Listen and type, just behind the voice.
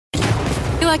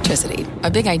Electricity,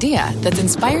 a big idea that's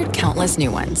inspired countless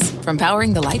new ones. From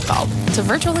powering the light bulb to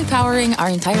virtually powering our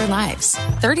entire lives.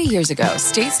 30 years ago,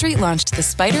 State Street launched the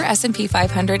Spider S&P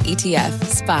 500 ETF,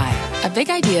 SPY. A big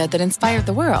idea that inspired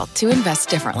the world to invest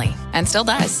differently. And still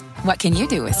does. What can you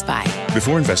do with SPY?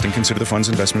 Before investing, consider the fund's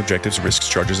investment objectives, risks,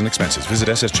 charges, and expenses. Visit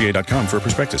ssga.com for a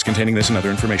prospectus containing this and other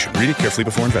information. Read it carefully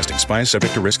before investing. SPY is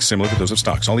subject to risks similar to those of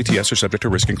stocks. All ETFs are subject to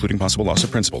risk, including possible loss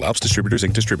of principal. Alps Distributors,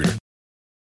 Inc. Distributor.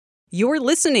 You're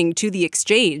listening to The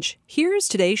Exchange. Here's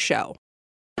today's show.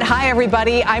 Hi,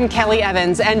 everybody. I'm Kelly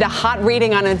Evans, and a hot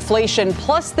reading on inflation,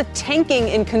 plus the tanking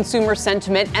in consumer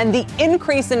sentiment and the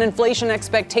increase in inflation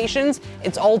expectations.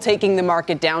 It's all taking the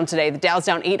market down today. The Dow's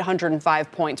down 805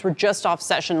 points. We're just off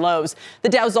session lows. The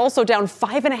Dow's also down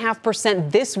 5.5%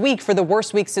 this week for the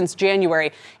worst week since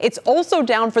January. It's also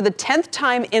down for the 10th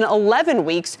time in 11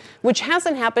 weeks, which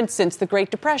hasn't happened since the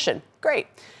Great Depression. Great.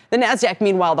 The Nasdaq,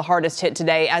 meanwhile, the hardest hit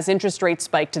today as interest rates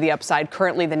spiked to the upside.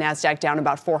 Currently, the Nasdaq down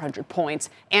about 400 points.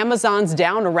 Amazon's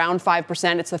down around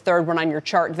 5%. It's the third one on your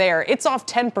chart there. It's off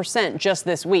 10% just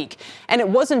this week. And it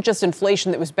wasn't just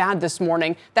inflation that was bad this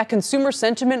morning. That consumer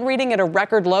sentiment reading at a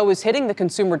record low is hitting the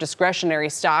consumer discretionary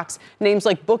stocks. Names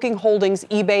like Booking Holdings,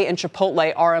 eBay, and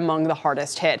Chipotle are among the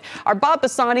hardest hit. Our Bob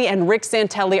Bassani and Rick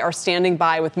Santelli are standing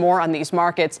by with more on these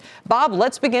markets. Bob,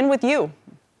 let's begin with you.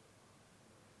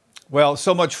 Well,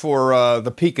 so much for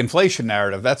the peak inflation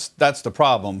narrative. That's the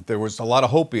problem. There was a lot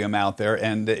of hopium out there,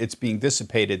 and it's being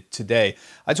dissipated today.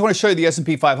 I just want to show you the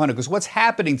S&P 500 because what's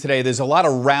happening today, there's a lot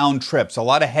of round trips, a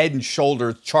lot of head and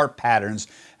shoulder chart patterns,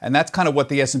 and that's kind of what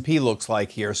the S&P looks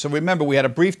like here. So remember, we had a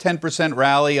brief 10%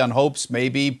 rally on hopes,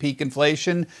 maybe peak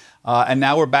inflation, and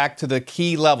now we're back to the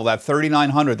key level, that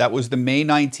 3,900. That was the May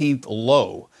 19th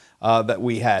low. That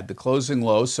we had, the closing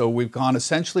low. So we've gone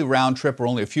essentially round trip. We're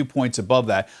only a few points above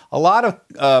that. A lot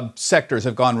of sectors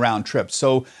have gone round trip.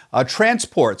 So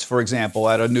transports, for example,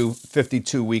 at a new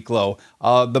 52-week low.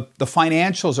 The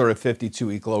financials are at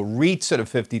 52-week low. REITs at a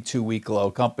 52-week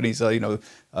low. Companies,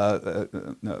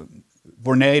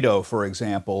 Vornado, for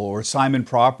example, or Simon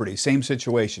Property, same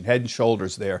situation, head and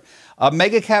shoulders there.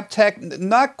 Mega cap tech,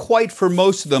 not quite for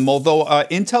most of them, although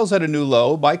Intel's at a new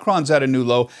low, Micron's at a new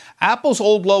low. Apple's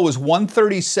old low is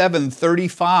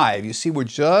 137.35. You see, we're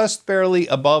just barely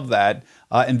above that.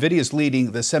 NVIDIA's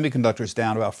leading. The semiconductors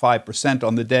down about 5%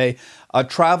 on the day.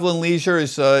 Travel and leisure,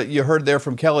 as you heard there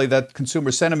from Kelly, that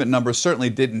consumer sentiment number certainly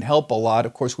didn't help a lot.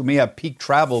 Of course, we may have peak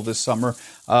travel this summer,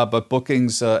 but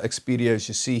bookings, Expedia, as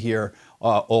you see here,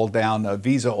 all down.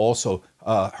 Visa also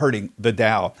hurting the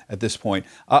Dow at this point.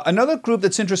 Another group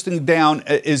that's interesting down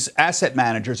is asset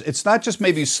managers. It's not just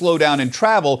maybe slow down in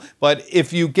travel, but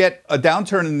if you get a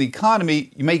downturn in the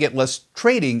economy, you may get less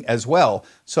trading as well.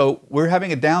 So we're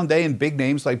having a down day in big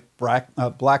names like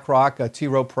BlackRock, T.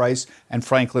 Rowe Price, and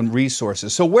Franklin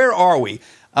Resources. So where are we?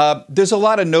 There's a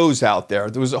lot of no's out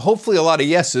there. There was hopefully a lot of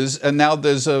yeses, and now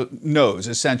there's a no's,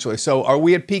 essentially. So are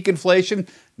we at peak inflation?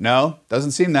 No,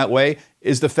 doesn't seem that way.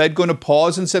 Is the Fed going to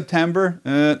pause in September?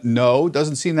 No,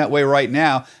 doesn't seem that way right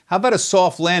now. How about a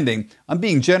soft landing? I'm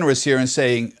being generous here and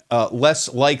saying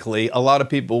less likely. A lot of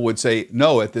people would say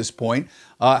no at this point.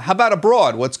 How about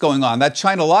abroad? What's going on? That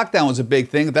China lockdown was a big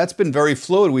thing. That's been very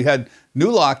fluid. We had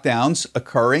new lockdowns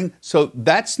occurring, so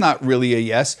that's not really a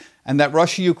yes. And that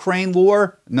Russia-Ukraine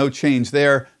war, no change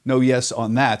there, no yes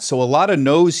on that. So a lot of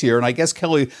no's here. And I guess,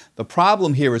 Kelly, the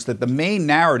problem here is that the main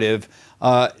narrative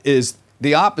is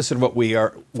the opposite of what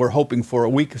we're hoping for a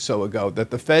week or so ago, that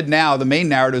the Fed now, the main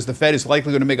narrative is the Fed is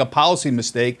likely going to make a policy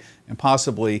mistake and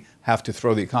possibly have to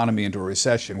throw the economy into a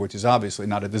recession, which is obviously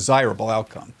not a desirable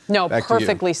outcome. No,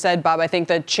 perfectly said, Bob. I think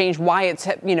the change, why it's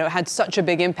had such a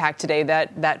big impact today,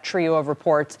 that trio of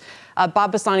reports.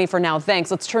 Bob Bassani for now,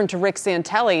 thanks. Let's turn to Rick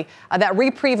Santelli. That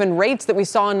reprieve in rates that we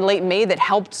saw in late May that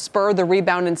helped spur the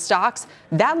rebound in stocks,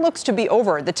 that looks to be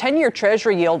over. The 10-year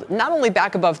Treasury yield not only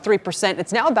back above 3%,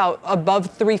 it's now about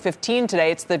above 3.15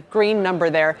 today. It's the green number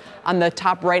there on the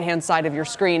top right-hand side of your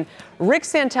screen. Rick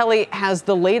Santelli has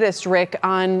the latest, Rick,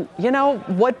 on,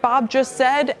 what Bob just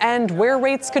said and where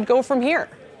rates could go from here.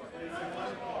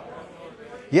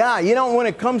 Yeah, when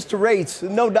it comes to rates,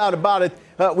 no doubt about it,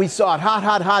 we saw it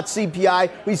hot CPI.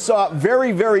 We saw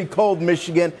very, very cold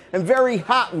Michigan and very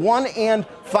hot 1 and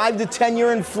 5 to 10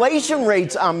 year inflation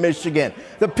rates on Michigan.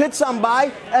 The pits on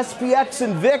buy, SPX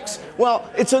and VIX, well,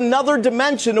 it's another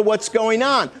dimension of what's going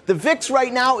on. The VIX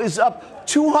right now is up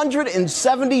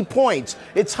 270 points.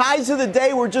 Its highs of the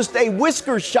day were just a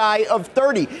whisker shy of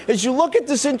 30. As you look at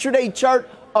this intraday chart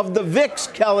of the VIX,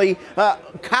 Kelly,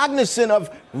 cognizant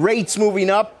of rates moving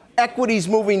up, equities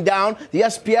moving down. The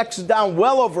SPX is down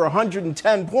well over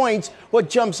 110 points. What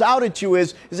jumps out at you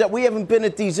is that we haven't been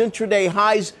at these intraday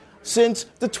highs since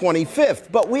the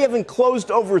 25th, but we haven't closed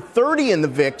over 30 in the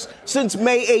VIX since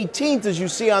May 18th, as you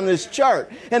see on this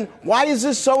chart. And why is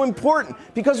this so important?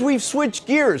 Because we've switched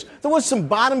gears. There was some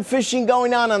bottom fishing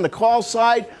going on the call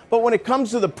side, but when it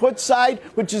comes to the put side,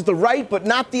 which is the right but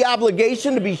not the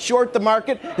obligation to be short the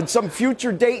market at some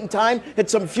future date and time,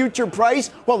 at some future price,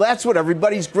 well, that's what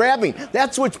everybody's grabbing.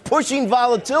 That's what's pushing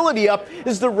volatility up,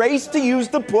 is the race to use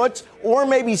the puts or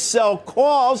maybe sell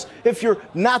calls if you're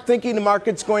not thinking the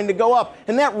market's going to go up.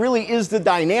 And that really is the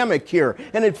dynamic here.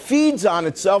 And it feeds on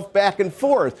itself back and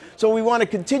forth. So we want to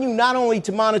continue not only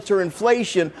to monitor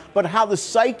inflation, but how the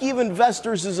psyche of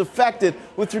investors is affected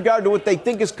with regard to what they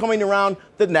think is coming around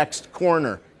the next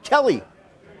corner. Kelly,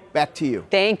 back to you.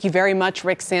 Thank you very much,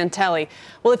 Rick Santelli.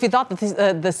 Well, if you thought that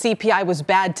the CPI was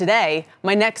bad today,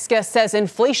 my next guest says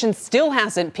inflation still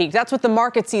hasn't peaked. That's what the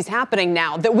market sees happening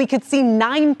now, that we could see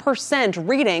 9%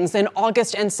 readings in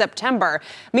August and September.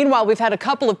 Meanwhile, we've had a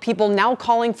couple of people now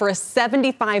calling for a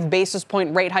 75 basis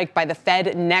point rate hike by the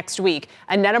Fed next week.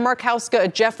 Annetta Markowska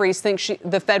at Jefferies thinks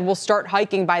the Fed will start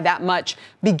hiking by that much.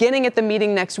 Beginning at the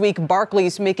meeting next week,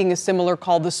 Barclays making a similar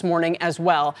call this morning as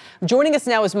well. Joining us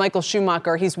now is Michael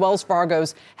Schumacher. He's Wells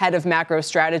Fargo's head of macro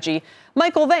strategy.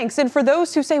 Michael, thanks. And for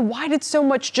those who say, why did so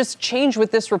much just change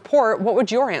with this report? What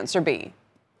would your answer be?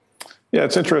 Yeah,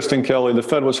 it's interesting, Kelly. The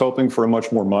Fed was hoping for a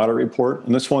much more moderate report,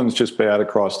 and this one's just bad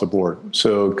across the board.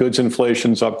 So goods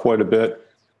inflation's up quite a bit.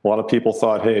 A lot of people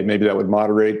thought, hey, maybe that would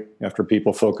moderate after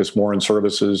people focus more on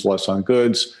services, less on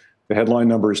goods. The headline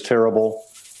number is terrible.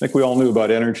 I think we all knew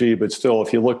about energy, but still,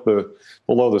 if you look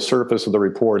below the surface of the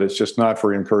report, it's just not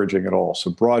very encouraging at all. So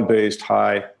broad-based,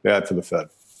 high, bad for the Fed.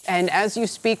 And as you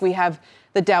speak, we have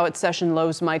the Dow at session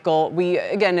lows, Michael. We,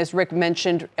 again, as Rick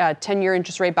mentioned, 10-year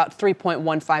interest rate about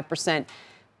 3.15%.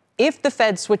 If the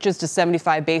Fed switches to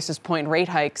 75 basis point rate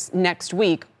hikes next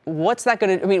week, what's that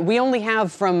going to, I mean, we only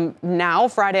have from now,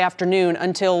 Friday afternoon,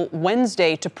 until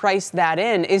Wednesday to price that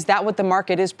in. Is that what the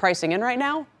market is pricing in right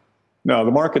now? No,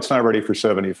 the market's not ready for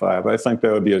 75. I think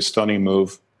that would be a stunning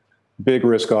move. Big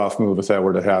risk-off move if that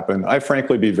were to happen. I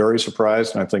frankly be very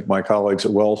surprised, and I think my colleagues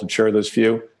at Wells would share this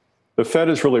view. The Fed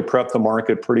has really prepped the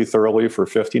market pretty thoroughly for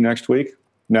 50 next week.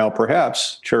 Now,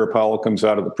 perhaps Chair Powell comes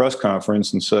out of the press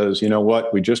conference and says, you know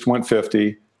what, we just went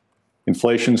 50.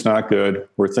 Inflation's not good.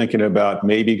 We're thinking about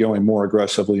maybe going more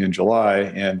aggressively in July,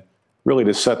 and really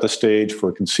to set the stage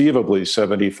for conceivably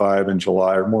 75 in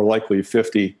July, or more likely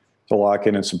 50 to lock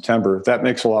in September. That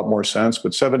makes a lot more sense.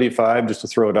 But 75, just to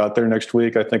throw it out there next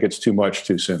week, I think it's too much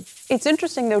too soon. It's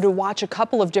interesting, though, to watch a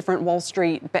couple of different Wall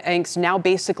Street banks now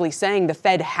basically saying the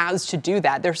Fed has to do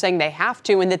that. They're saying they have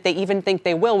to, and that they even think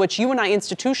they will, which you and I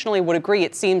institutionally would agree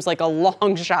it seems like a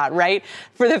long shot, right?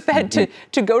 For the Fed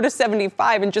to go to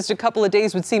 75 in just a couple of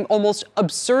days would seem almost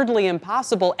absurdly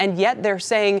impossible. And yet they're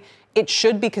saying it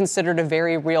should be considered a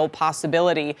very real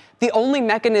possibility. The only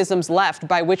mechanisms left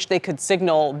by which they could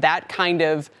signal that kind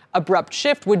of abrupt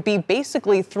shift would be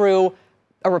basically through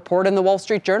a report in the Wall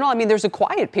Street Journal. I mean, there's a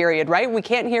quiet period, right? We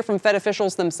can't hear from Fed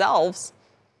officials themselves.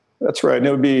 That's right. And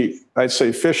it would be, I'd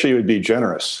say fishy would be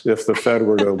generous if the Fed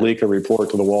were to leak a report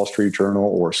to the Wall Street Journal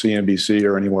or CNBC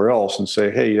or anywhere else and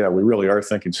say, hey, yeah, we really are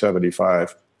thinking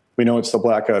 75. We know it's the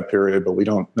blackout period, but we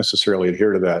don't necessarily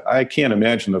adhere to that. I can't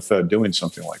imagine the Fed doing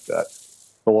something like that.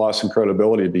 The loss in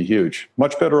credibility would be huge.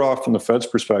 Much better off from the Fed's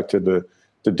perspective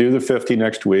to do the 50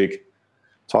 next week,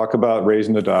 talk about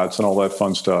raising the dots and all that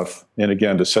fun stuff. And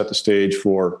again, to set the stage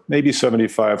for maybe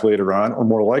 75 later on, or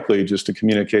more likely just to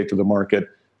communicate to the market,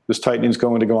 this tightening is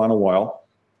going to go on a while.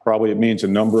 Probably it means a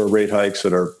number of rate hikes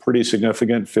that are pretty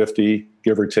significant, 50,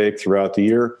 give or take, throughout the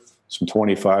year. Some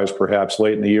 25s perhaps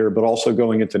late in the year, but also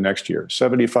going into next year.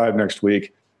 75 next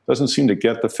week doesn't seem to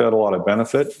get the Fed a lot of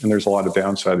benefit, and there's a lot of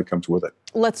downside that comes with it.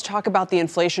 Let's talk about the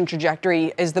inflation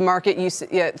trajectory. Is the market, you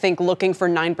think, looking for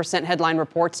 9% headline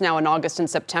reports now in August and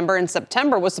September? And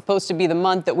September was supposed to be the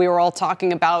month that we were all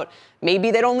talking about.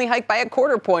 Maybe they'd only hike by a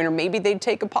quarter point, or maybe they'd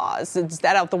take a pause. Is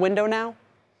that out the window now?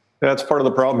 That's part of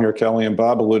the problem here, Kelly, and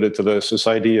Bob alluded to this. This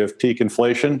idea of peak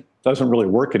inflation doesn't really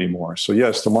work anymore. So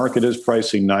yes, the market is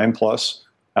pricing 9+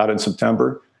 out in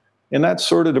September, and that's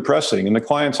sort of depressing. And the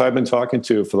clients I've been talking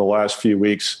to for the last few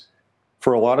weeks,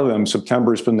 for a lot of them,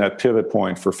 September has been that pivot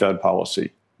point for Fed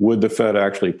policy. Would the Fed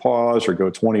actually pause or go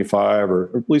 25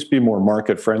 or at least be more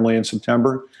market friendly in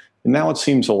September? And now it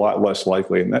seems a lot less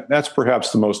likely. And that's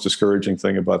perhaps the most discouraging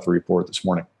thing about the report this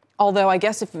morning. Although I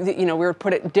guess if we were to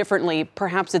put it differently,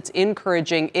 perhaps it's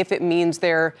encouraging if it means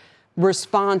they're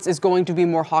response is going to be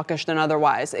more hawkish than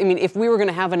otherwise. I mean, if we were going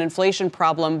to have an inflation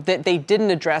problem that they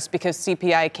didn't address because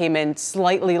CPI came in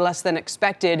slightly less than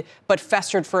expected, but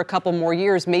festered for a couple more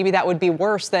years, maybe that would be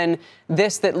worse than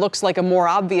this that looks like a more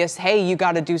obvious, hey, you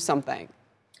got to do something.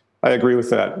 I agree with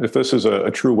that. If this is a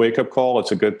true wake-up call,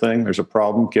 it's a good thing. There's a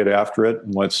problem, get after it,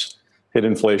 and let's hit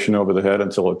inflation over the head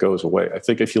until it goes away. I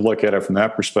think if you look at it from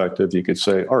that perspective, you could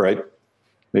say, all right,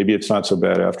 maybe it's not so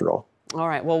bad after all. All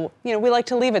right. Well, we like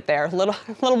to leave it there. A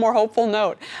little more hopeful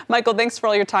note. Michael, thanks for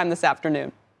all your time this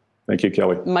afternoon. Thank you,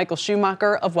 Kelly. Michael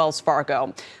Schumacher of Wells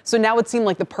Fargo. So now it seemed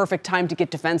like the perfect time to get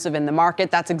defensive in the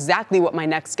market. That's exactly what my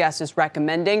next guest is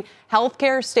recommending.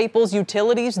 Healthcare, staples,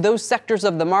 utilities, those sectors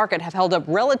of the market have held up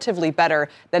relatively better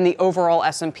than the overall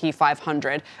S&P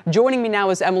 500. Joining me now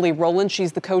is Emily Rowland.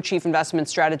 She's the co-chief investment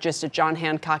strategist at John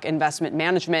Hancock Investment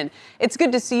Management. It's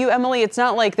good to see you, Emily. It's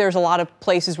not like there's a lot of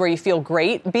places where you feel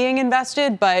great being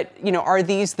invested, but, are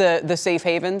these the safe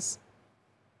havens?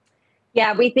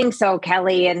 Yeah, we think so,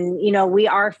 Kelly. And, we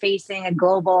are facing a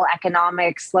global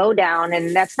economic slowdown,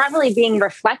 and that's not really being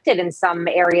reflected in some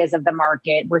areas of the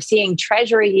market. We're seeing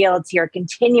treasury yields here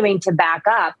continuing to back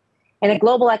up. And a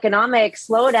global economic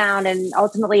slowdown and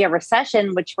ultimately a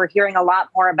recession, which we're hearing a lot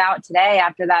more about today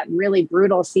after that really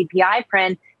brutal CPI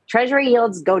print, treasury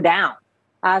yields go down.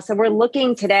 So we're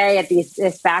looking today at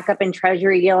this backup in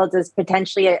treasury yields as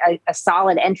potentially a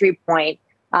solid entry point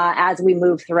as we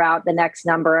move throughout the next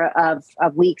number of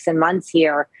weeks and months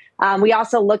here. We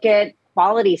also look at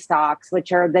quality stocks,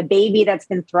 which are the baby that's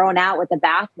been thrown out with the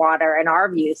bathwater in our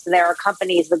view. So there are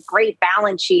companies with great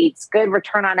balance sheets, good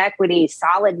return on equity,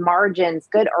 solid margins,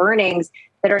 good earnings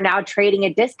that are now trading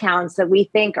at discounts that we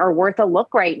think are worth a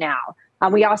look right now.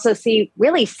 We also see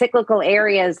really cyclical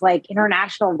areas like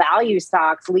international value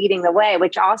stocks leading the way,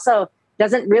 which also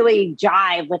doesn't really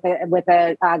jive with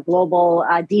a global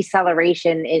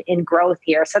deceleration in growth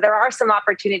here. So there are some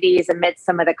opportunities amidst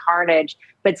some of the carnage,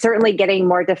 but certainly getting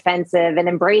more defensive and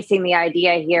embracing the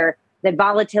idea here that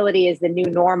volatility is the new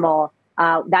normal.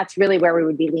 That's really where we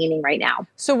would be leaning right now.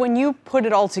 So when you put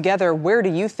it all together, where do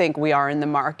you think we are in the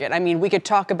market? I mean, we could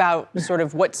talk about sort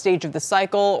of what stage of the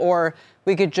cycle, or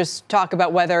we could just talk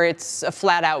about whether it's a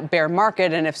flat out bear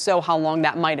market, and if so, how long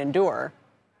that might endure.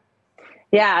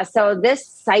 Yeah, so this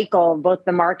cycle, both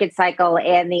the market cycle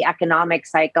and the economic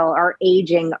cycle, are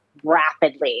aging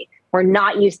rapidly. We're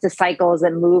not used to cycles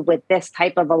that move with this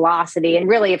type of velocity. And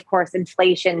really, of course,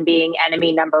 inflation being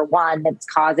enemy number one that's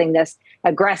causing this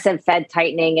aggressive Fed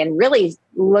tightening and really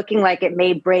looking like it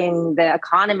may bring the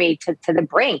economy to the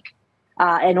brink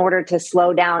in order to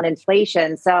slow down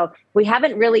inflation. So we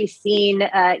haven't really seen,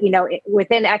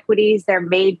 within equities, there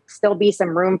may still be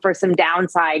some room for some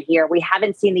downside here. We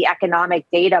haven't seen the economic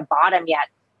data bottom yet.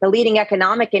 The leading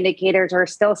economic indicators are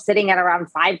still sitting at around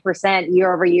 5%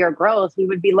 year over year growth. We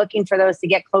would be looking for those to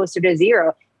get closer to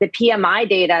zero. The PMI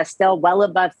data is still well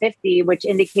above 50, which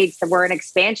indicates that we're in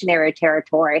expansionary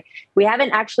territory. We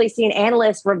haven't actually seen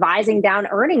analysts revising down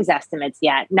earnings estimates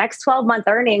yet. Next 12-month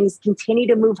earnings continue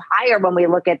to move higher when we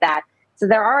look at that. So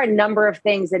there are a number of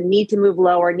things that need to move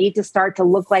lower, need to start to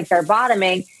look like they're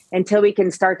bottoming until we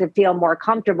can start to feel more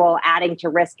comfortable adding to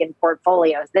risk in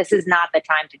portfolios. This is not the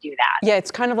time to do that. Yeah,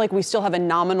 it's kind of like we still have a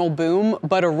nominal boom,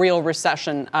 but a real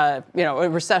recession, a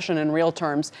recession in real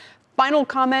terms. Final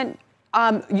comment.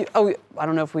 I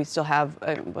don't know if we still have,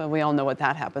 we all know what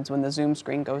that happens when the Zoom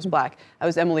screen goes black. That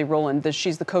was Emily Rowland.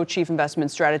 She's the co-chief investment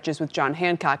strategist with John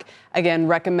Hancock. Again,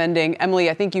 recommending, Emily,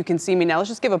 I think you can see me now. Let's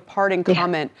just give a parting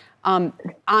comment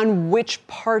on which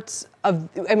parts of,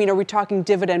 are we talking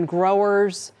dividend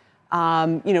growers?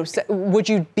 Would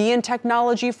you be in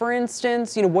technology, for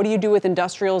instance? What do you do with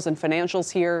industrials and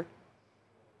financials here?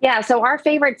 Yeah, so our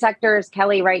favorite sectors,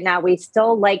 Kelly, right now, we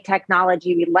still like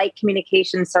technology. We like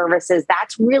communication services.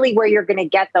 That's really where you're going to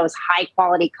get those high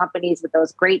quality companies with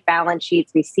those great balance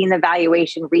sheets. We've seen the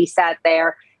valuation reset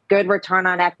there, good return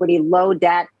on equity, low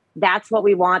debt. That's what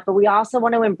we want. But we also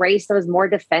want to embrace those more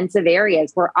defensive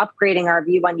areas. We're upgrading our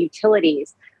view on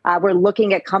utilities. We're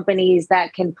looking at companies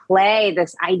that can play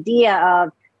this idea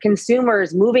of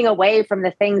consumers moving away from the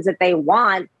things that they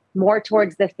want more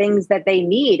towards the things that they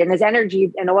need. And as energy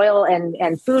and oil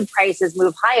and food prices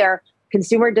move higher,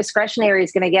 consumer discretionary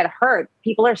is going to get hurt.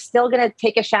 People are still going to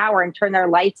take a shower and turn their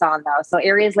lights on, though. So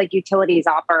areas like utilities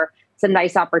offer some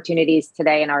nice opportunities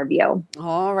today in our view.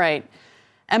 All right.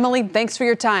 Emily, thanks for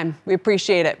your time. We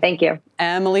appreciate it. Thank you.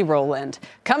 Emily Rowland.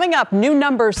 Coming up, new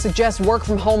numbers suggest work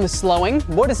from home is slowing.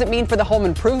 What does it mean for the home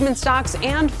improvement stocks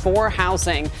and for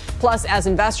housing? Plus, as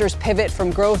investors pivot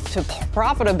from growth to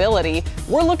profitability,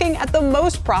 we're looking at the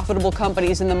most profitable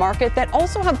companies in the market that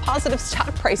also have positive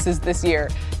stock prices this year.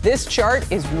 This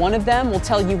chart is one of them. We'll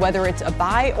tell you whether it's a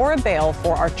buy or a bail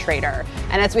for our trader.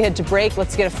 And as we head to break,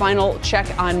 let's get a final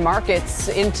check on markets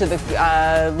into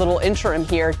the little interim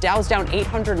here. Dow's down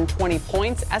 820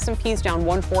 points. S&P's down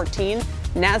 114.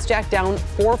 Nasdaq down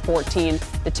 414.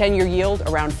 The 10-year yield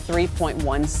around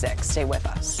 3.16. Stay with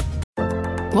us.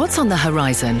 What's on the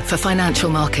horizon for financial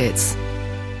markets?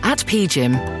 At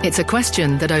PGIM, it's a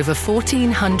question that over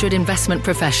 1,400 investment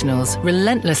professionals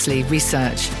relentlessly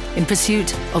research in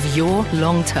pursuit of your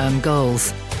long-term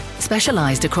goals.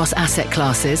 Specialized across asset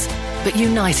classes, but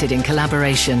united in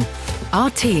collaboration, our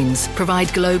teams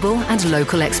provide global and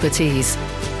local expertise.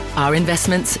 Our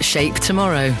investments shape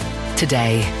tomorrow,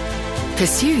 today.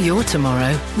 Pursue your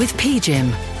tomorrow with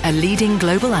PGIM, a leading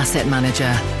global asset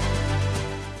manager.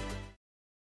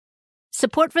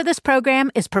 Support for this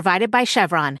program is provided by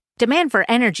Chevron. Demand for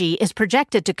energy is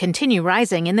projected to continue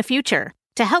rising in the future.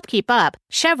 To help keep up,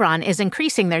 Chevron is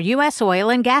increasing their U.S.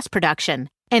 oil and gas production,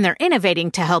 and they're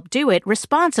innovating to help do it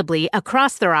responsibly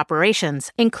across their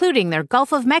operations, including their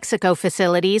Gulf of Mexico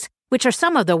facilities, which are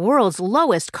some of the world's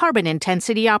lowest carbon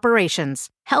intensity operations,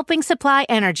 helping supply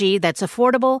energy that's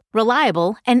affordable,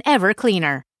 reliable, and ever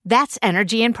cleaner. That's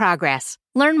energy in progress.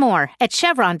 Learn more at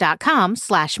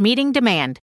chevron.com/meeting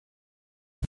demand.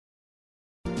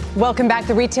 Welcome back.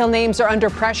 The retail names are under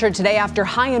pressure today after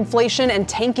high inflation and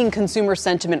tanking consumer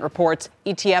sentiment reports.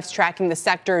 ETFs tracking the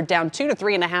sector down 2 to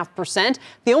 3.5%.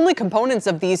 The only components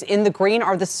of these in the green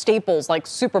are the staples like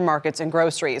supermarkets and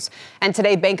groceries. And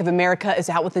today, Bank of America is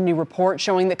out with a new report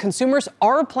showing that consumers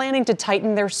are planning to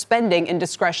tighten their spending in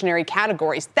discretionary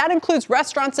categories. That includes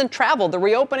restaurants and travel, the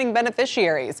reopening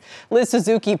beneficiaries. Liz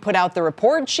Suzuki put out the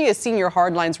report. She is senior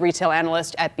hardlines retail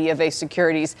analyst at BofA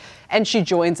Securities, and she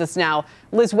joins us now.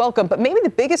 Liz, welcome. But maybe the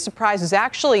biggest surprise is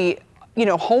actually,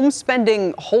 home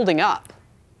spending holding up.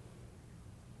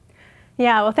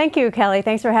 Yeah, well, thank you, Kelly.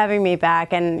 Thanks for having me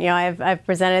back. And, I've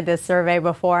presented this survey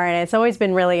before, and it's always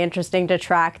been really interesting to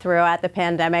track throughout the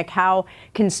pandemic how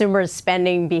consumers'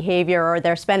 spending behavior or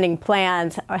their spending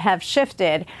plans have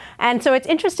shifted. And so it's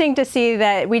interesting to see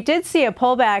that we did see a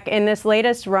pullback in this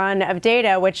latest run of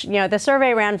data, which, the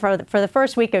survey ran for the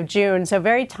first week of June, so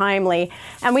very timely.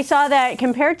 And we saw that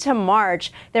compared to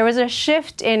March, there was a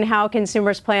shift in how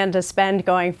consumers plan to spend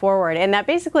going forward. And that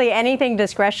basically anything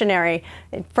discretionary,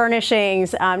 furnishing,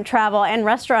 travel, and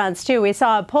restaurants, too. We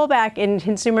saw a pullback in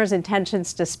consumers'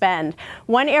 intentions to spend.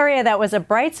 One area that was a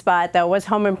bright spot, though, was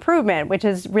home improvement, which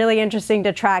is really interesting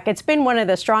to track. It's been one of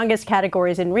the strongest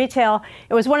categories in retail.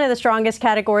 It was one of the strongest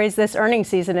categories this earnings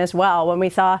season as well. When we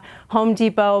saw Home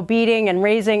Depot beating and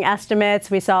raising estimates,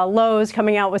 we saw Lowe's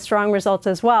coming out with strong results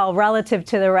as well, relative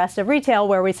to the rest of retail,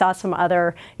 where we saw some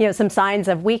other, some signs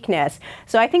of weakness.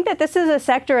 So I think that this is a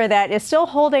sector that is still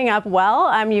holding up well.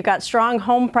 You've got strong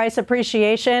home price appreciation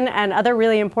and other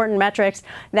really important metrics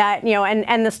that,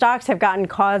 and the stocks have gotten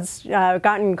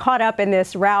caught up in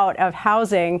this rout of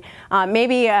housing,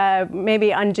 maybe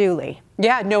unduly.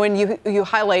 Yeah, no, and you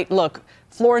highlight, look,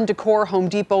 Floor and Decor, Home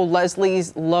Depot,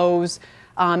 Leslie's, Lowe's,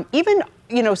 even,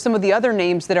 some of the other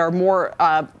names that are more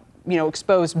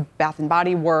exposed, Bath and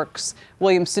Body Works,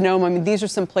 Williams-Sonoma. I mean, these are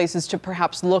some places to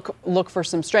perhaps look for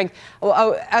some strength.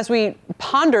 As we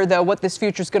ponder, though, what this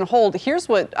future is going to hold, here's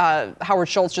what Howard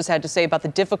Schultz just had to say about the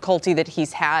difficulty that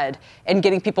he's had in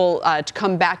getting people to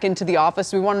come back into the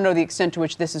office. We want to know the extent to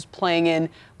which this is playing in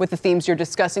with the themes you're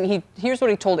discussing. Here's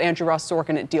what he told Andrew Ross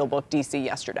Sorkin at DealBook DC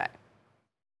yesterday.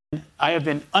 I have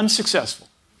been unsuccessful,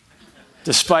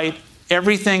 despite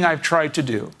everything I've tried to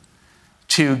do,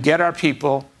 to get our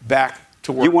people back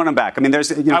to work. You want them back. I mean,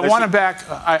 I want them back.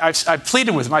 I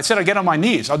pleaded with them. I said, I'll get on my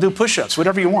knees. I'll do push-ups,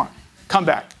 whatever you want. Come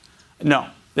back. No,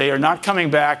 they are not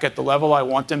coming back at the level I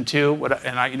want them to.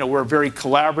 And we're a very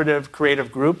collaborative,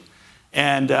 creative group.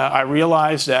 And I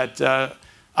realize that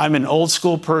I'm an old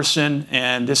school person,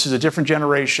 and this is a different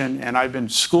generation. And I've been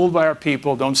schooled by our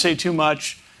people. Don't say too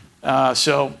much.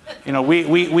 So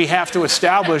we have to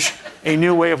establish a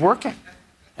new way of working.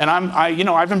 And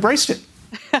I've embraced it.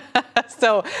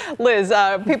 So, Liz,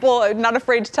 people are not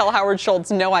afraid to tell Howard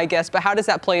Schultz no, I guess, but how does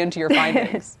that play into your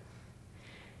findings?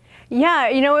 Yeah,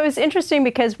 it was interesting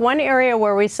because one area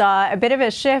where we saw a bit of a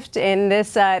shift in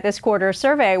this quarter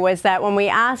survey was that when we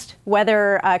asked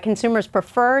whether consumers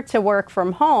prefer to work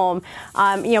from home,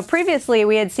 previously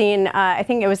we had seen, I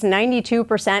think it was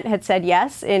 92% had said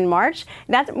yes in March.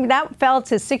 That fell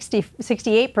to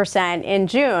 68% in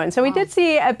June. So we did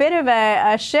see a bit of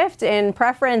a shift in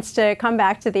preference to come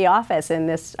back to the office in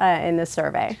this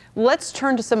survey. Let's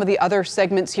turn to some of the other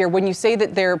segments here. When you say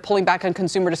that they're pulling back on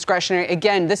consumer discretionary,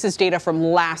 again, this is data from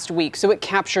last week, so it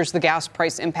captures the gas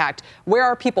price impact. Where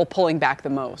are people pulling back the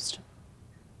most?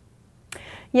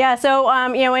 Yeah, so,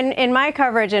 in my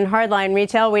coverage in hardline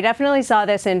retail, we definitely saw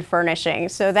this in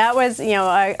furnishings. So that was,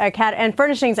 and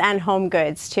furnishings and home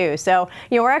goods, too. So,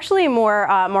 we're actually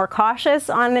more cautious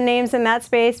on the names in that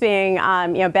space, being,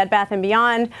 Bed Bath &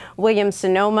 Beyond,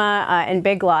 Williams-Sonoma, and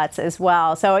Big Lots as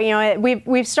well. So,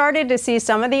 we've started to see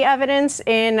some of the evidence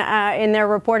in their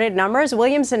reported numbers.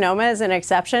 Williams-Sonoma is an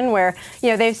exception where,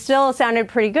 they've still sounded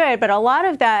pretty good, but a lot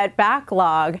of that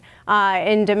backlog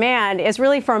in demand is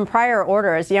really from prior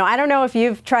orders. I don't know if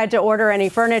you've tried to order any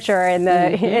furniture in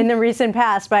the recent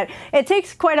past, but it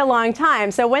takes quite a long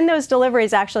time. So when those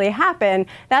deliveries actually happen,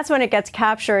 that's when it gets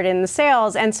captured in the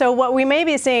sales. And so what we may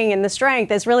be seeing in the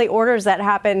strength is really orders that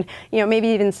happened, maybe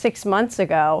even 6 months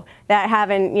ago that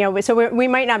haven't, so we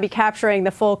might not be capturing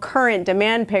the full current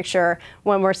demand picture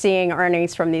when we're seeing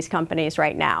earnings from these companies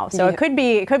right now. So it could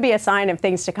be a sign of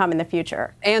things to come in the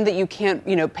future. And that you can't,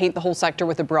 paint the whole sector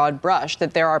with a broad brush,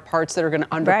 that there are parts that are going to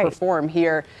underperform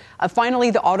here.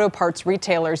 Finally, the auto parts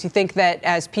retailers, you think that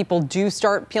as people do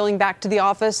start peeling back to the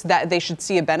office, that they should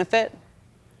see a benefit?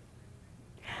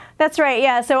 That's right.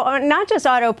 Yeah. So not just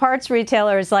auto parts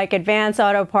retailers like Advance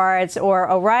Auto Parts or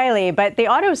O'Reilly, but the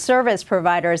auto service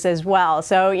providers as well.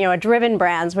 So, Driven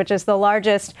Brands, which is the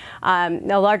largest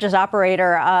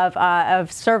operator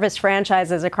of service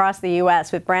franchises across the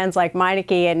U.S. with brands like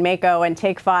Meineke and Maaco and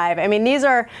Take 5. I mean, these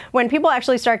are when people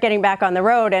actually start getting back on the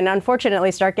road and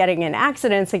unfortunately start getting in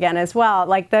accidents again as well.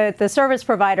 Like the service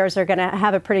providers are going to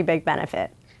have a pretty big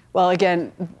benefit. Well,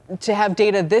 again, to have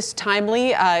data this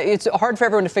timely, it's hard for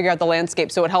everyone to figure out the landscape,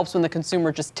 so it helps when the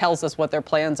consumer just tells us what their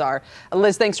plans are.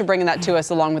 Liz, thanks for bringing that to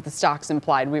us along with the stocks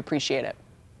implied. We appreciate it.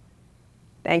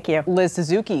 Thank you. Liz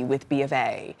Suzuki with B of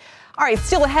A. All right,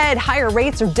 still ahead, higher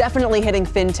rates are definitely hitting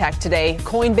fintech today.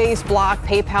 Coinbase, Block,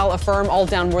 PayPal, Affirm, all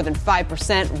down more than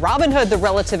 5%. Robinhood, the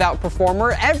relative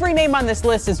outperformer. Every name on this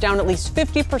list is down at least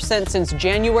 50% since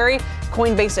January.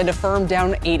 Coinbase and Affirm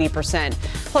down 80%.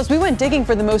 Plus, we went digging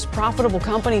for the most profitable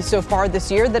companies so far this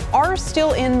year that are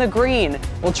still in the green.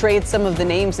 We'll trade some of the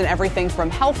names in everything from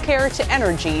healthcare to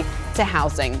energy to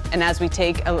housing. And as we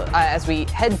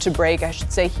head to break, I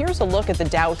should say, here's a look at the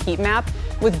Dow heat map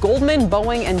with Goldman,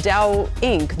 Boeing, and Dow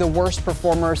Inc. the worst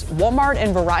performers. Walmart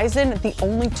and Verizon, the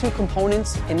only two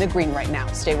components in the green right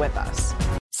now. Stay with us.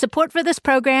 Support for this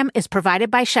program is provided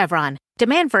by Chevron.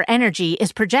 Demand for energy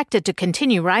is projected to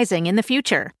continue rising in the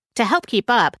future. To help keep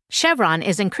up, Chevron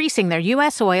is increasing their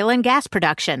U.S. oil and gas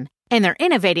production. And they're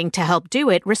innovating to help do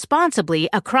it responsibly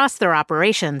across their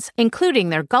operations, including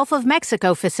their Gulf of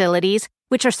Mexico facilities,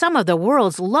 which are some of the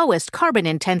world's lowest carbon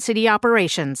intensity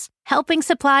operations, helping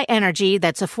supply energy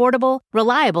that's affordable,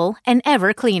 reliable, and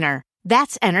ever cleaner.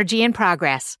 That's energy in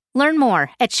progress. Learn more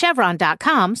at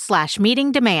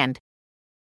chevron.com/meeting demand.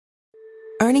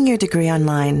 Earning your degree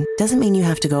online doesn't mean you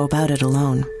have to go about it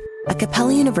alone. At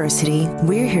Capella University,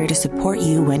 we're here to support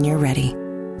you when you're ready.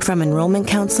 From enrollment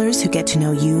counselors who get to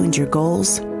know you and your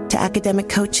goals, to academic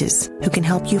coaches who can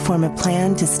help you form a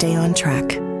plan to stay on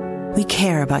track. We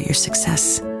care about your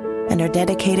success and are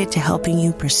dedicated to helping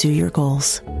you pursue your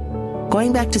goals.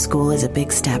 Going back to school is a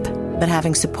big step, but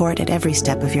having support at every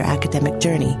step of your academic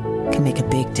journey can make a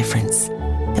big difference.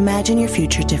 Imagine your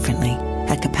future differently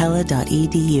at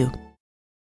capella.edu.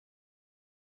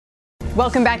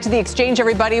 Welcome back to The Exchange,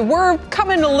 everybody. We're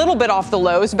coming a little bit off the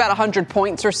lows, about 100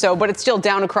 points or so, but it's still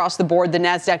down across the board. The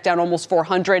Nasdaq down almost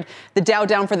 400. The Dow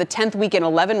down for the 10th week in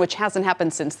 11, which hasn't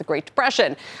happened since the Great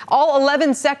Depression. All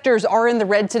 11 sectors are in the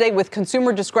red today, with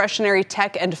consumer discretionary,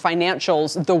 tech, and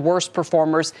financials the worst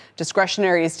performers.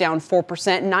 Discretionary is down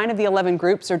 4%. 9 of the 11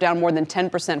 groups are down more than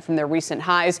 10% from their recent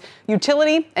highs.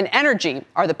 Utility and energy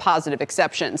are the positive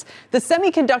exceptions. The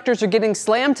semiconductors are getting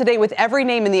slammed today, with every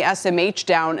name in the SMH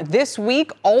down. This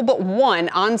week, all but one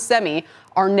on semi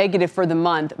are negative for the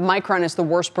month. Micron is the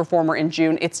worst performer in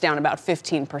June. It's down about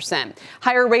 15%.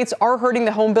 Higher rates are hurting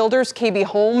the home builders. KB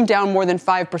Home down more than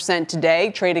 5% today,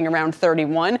 trading around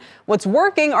 31. What's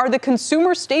working are the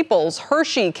consumer staples.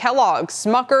 Hershey, Kellogg's,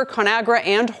 Smucker, Conagra,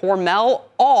 and Hormel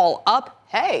all up.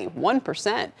 Hey,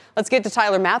 1%. Let's get to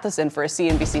Tyler Matheson for a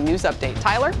CNBC News update.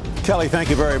 Tyler? Kelly, thank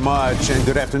you very much, and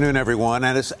good afternoon, everyone.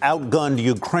 And as outgunned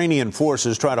Ukrainian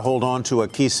forces try to hold on to a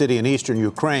key city in eastern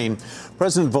Ukraine,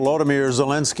 President Volodymyr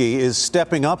Zelensky is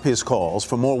stepping up his calls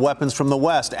for more weapons from the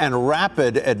West and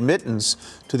rapid admittance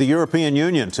to the European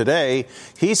Union. Today,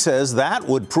 he says that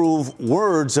would prove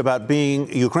words about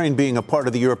Ukraine being a part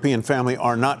of the European family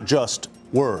are not just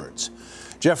words.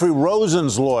 Jeffrey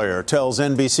Rosen's lawyer tells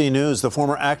NBC News the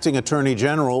former acting attorney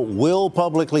general will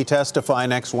publicly testify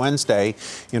next Wednesday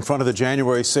in front of the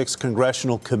January 6th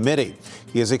congressional committee.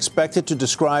 He is expected to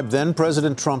describe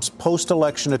then-President Trump's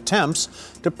post-election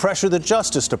attempts to pressure the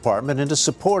Justice Department into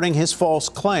supporting his false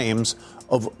claims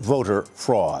of voter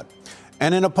fraud.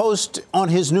 And in a post on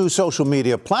his new social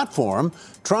media platform,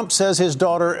 Trump says his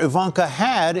daughter Ivanka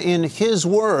had, in his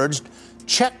words,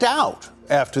 checked out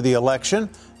after the election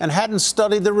and hadn't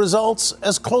studied the results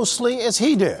as closely as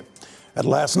he did. At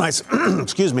last night's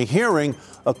hearing,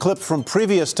 a clip from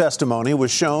previous testimony was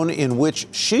shown in which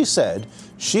she said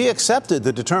she accepted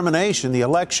the determination the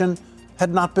election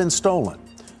had not been stolen.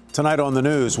 Tonight on the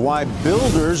news, why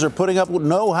builders are putting up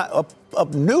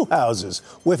new houses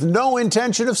with no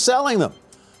intention of selling them.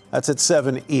 That's at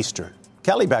 7 Eastern.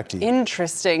 Kelly, back to you.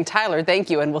 Interesting. Tyler, thank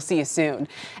you, and we'll see you soon.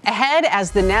 Ahead, as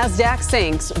the Nasdaq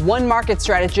sinks, one market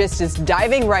strategist is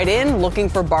diving right in looking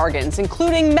for bargains,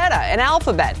 including Meta and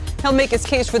Alphabet. He'll make his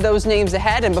case for those names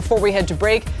ahead, and before we head to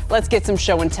break, let's get some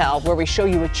show and tell, where we show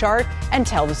you a chart and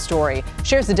tell the story.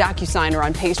 Shares of DocuSign are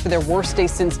on pace for their worst day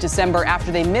since December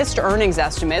after they missed earnings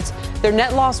estimates. Their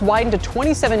net loss widened to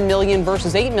 $27 million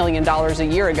versus $8 million a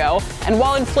year ago. And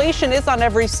while inflation is on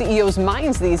every CEO's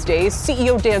minds these days,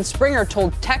 CEO Dan Springer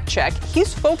told Tech Check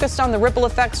he's focused on the ripple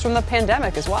effects from the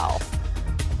pandemic as well.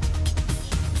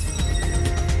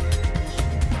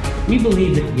 We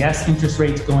believe that, yes, interest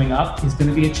rates going up is going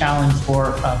to be a challenge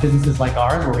for businesses like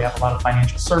ours, where we have a lot of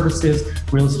financial services,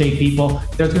 real estate people.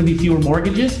 There's going to be fewer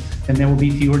mortgages, and there will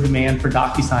be fewer demand for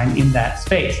DocuSign in that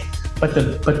space. But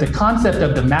the concept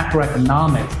of the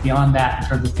macroeconomics beyond that, in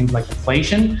terms of things like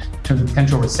inflation, in terms of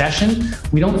potential recession,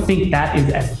 we don't think that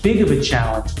is as big of a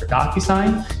challenge for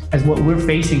DocuSign as what we're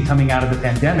facing coming out of the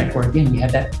pandemic, where, again, we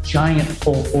had that giant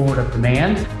pull forward of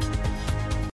demand.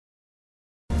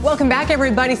 Welcome back,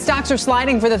 everybody. Stocks are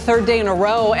sliding for the third day in a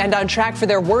row and on track for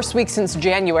their worst week since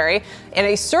January. In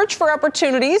a search for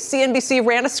opportunities, CNBC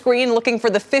ran a screen looking for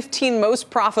the 15 most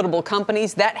profitable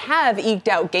companies that have eked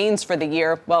out gains for the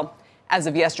year. Well, as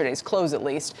of yesterday's close, at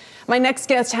least. My next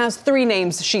guest has 3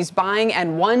 names she's buying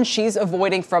and 1 she's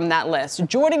avoiding from that list.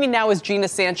 Joining me now is Gina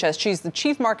Sanchez. She's the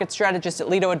chief market strategist at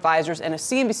Lido Advisors and a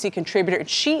CNBC contributor. And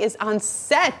she is on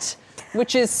set,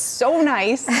 which is so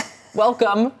nice.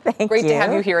 Welcome. Great to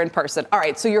have you here in person. All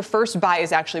right, so your first buy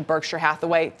is actually Berkshire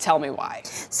Hathaway. Tell me why.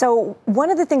 So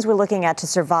one of the things we're looking at to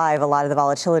survive a lot of the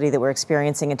volatility that we're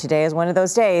experiencing, and today is one of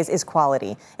those days, is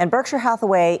quality. And Berkshire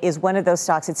Hathaway is one of those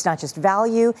stocks. It's not just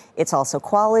value, it's also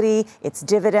quality, it's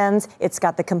dividends, it's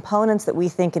got the components that we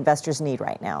think investors need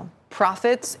right now.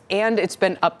 Profits, and it's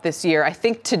been up this year. I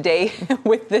think today,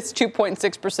 with this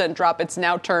 2.6% drop, it's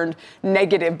now turned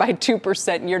negative by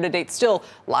 2% year to date. Still,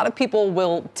 a lot of people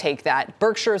will take that.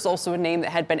 Berkshire is also a name that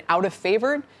had been out of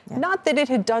favor. Yeah. Not that it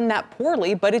had done that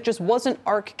poorly, but it just wasn't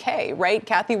ARK K, right?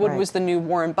 Kathy Wood was the new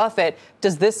Warren Buffett.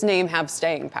 Does this name have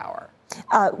staying power?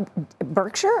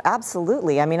 Berkshire,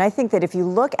 absolutely. I mean, I think that if you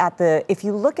look at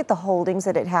the holdings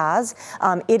that it has,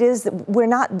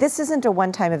 this isn't a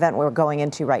one-time event we're going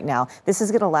into right now. This is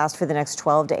going to last for the next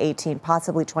 12 to 18,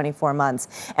 possibly 24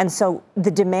 months. And so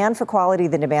the demand for quality,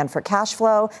 the demand for cash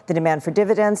flow, the demand for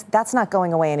dividends, that's not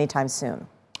going away anytime soon.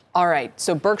 All right,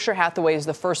 so Berkshire Hathaway is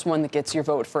the first one that gets your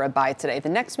vote for a buy today. The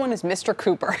next one is Mr.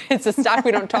 Cooper. It's a stock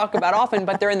we don't talk about often,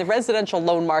 but they're in the residential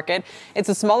loan market. It's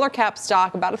a smaller cap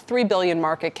stock, about a $3 billion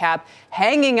market cap,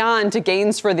 hanging on to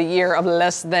gains for the year of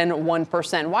less than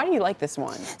 1%. Why do you like this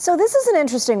one? So this is an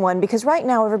interesting one because right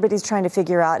now everybody's trying to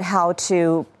figure out how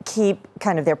to keep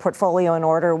kind of their portfolio in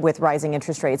order with rising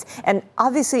interest rates. And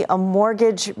obviously a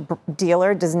mortgage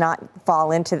dealer does not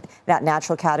fall into that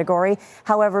natural category.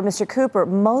 However, Mr. Cooper,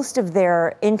 most of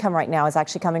their income right now is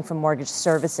actually coming from mortgage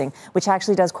servicing, which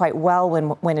actually does quite well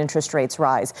when interest rates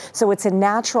rise. So it's a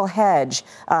natural hedge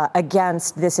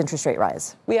against this interest rate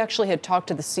rise. We actually had talked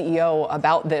to the CEO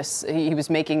about this. He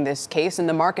was making this case, and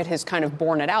the market has kind of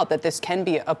borne it out that this can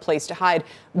be a place to hide.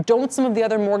 Don't some of the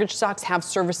other mortgage stocks have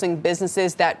servicing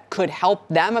businesses that could help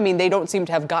them? I mean, they don't seem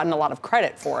to have gotten a lot of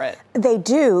credit for it. They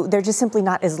do. They're just simply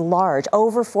not as large.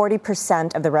 Over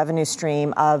 40% of the revenue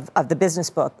stream of the business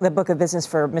book, the book of business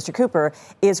for Mr. Cooper,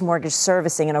 is mortgage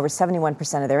servicing, and over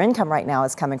 71% of their income right now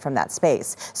is coming from that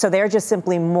space. So they're just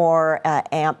simply more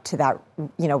amped to that,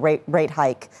 rate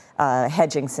hike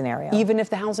hedging scenario. Even if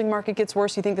the housing market gets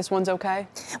worse, you think this one's okay?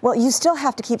 Well, you still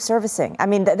have to keep servicing. I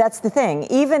mean, that's the thing.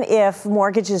 Even if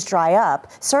mortgages dry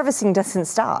up, servicing doesn't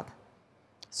stop.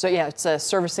 So, yeah, it's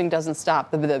servicing doesn't stop.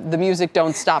 The music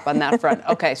don't stop on that front.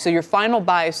 Okay, so your final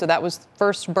buy, so that was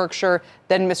first Berkshire,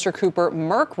 then Mr. Cooper.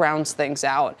 Merck rounds things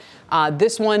out.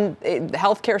 This one, the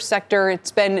healthcare sector,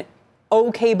 it's been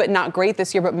okay but not great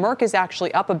this year, but Merck is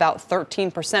actually up about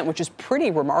 13%, which is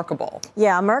pretty remarkable.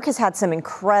 Yeah, Merck has had some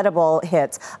incredible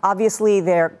hits. Obviously,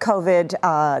 their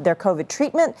COVID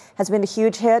treatment has been a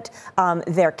huge hit.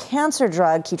 Their cancer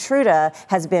drug, Keytruda,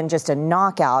 has been just a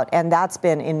knockout, and that's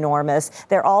been enormous.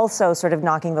 They're also sort of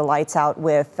knocking the lights out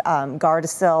with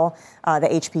Gardasil, the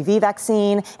HPV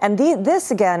vaccine. And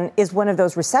this, again, is one of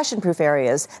those recession-proof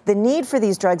areas. The need for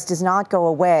these drugs does not go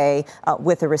away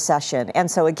with a recession. And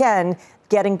so, again,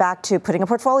 getting back to putting a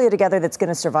portfolio together that's going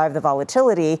to survive the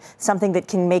volatility, something that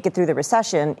can make it through the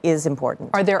recession, is important.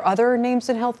 Are there other names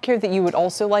in healthcare that you would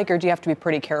also like, or do you have to be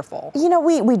pretty careful? You know,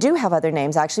 we do have other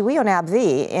names, actually. We own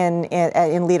AbbVie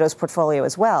in Lito's portfolio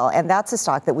as well, and that's a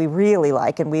stock that we really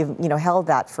like, and we've, held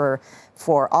that for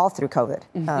all through COVID.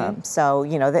 Mm-hmm. So,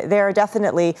 there are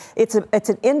definitely, it's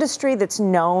an industry that's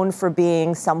known for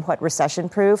being somewhat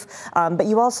recession-proof, but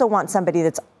you also want somebody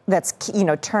that's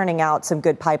turning out some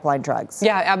good pipeline drugs.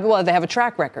 Yeah, well, they have a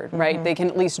track record, right? Mm-hmm. They can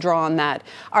at least draw on that.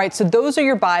 All right, so those are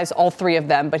your buys, all three of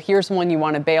them, but here's one you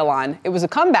want to bail on. It was a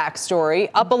comeback story,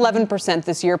 up 11%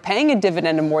 this year, paying a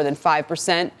dividend of more than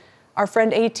 5%. Our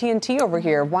friend AT&T over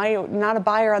here, why not a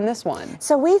buyer on this one?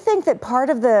 So we think that part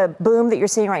of the boom that you're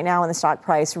seeing right now in the stock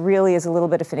price really is a little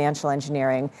bit of financial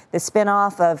engineering. The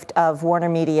spinoff of Warner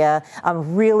Media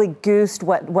really goosed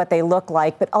what they look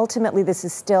like, but ultimately this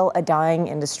is still a dying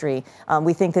industry.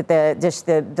 We think that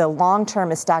the long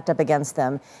term is stacked up against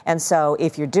them. And so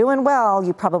if you're doing well,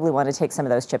 you probably want to take some of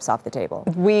those chips off the table.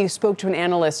 We spoke to an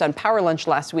analyst on Power Lunch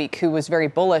last week who was very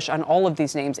bullish on all of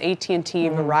these names, AT&T,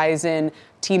 Verizon,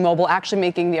 T-Mobile, actually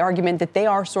making the argument that they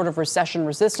are sort of recession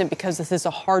resistant because this is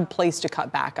a hard place to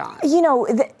cut back on.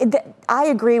 I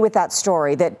agree with that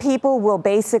story, that people will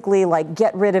basically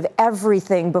get rid of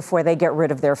everything before they get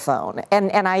rid of their phone.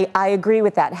 And I agree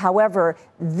with that. However,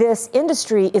 this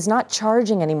industry is not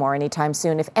charging anymore anytime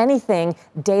soon. If anything,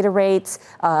 data rates,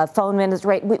 phone minutes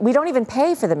rate, we don't even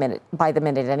pay for the minute by the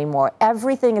minute anymore.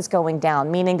 Everything is going down,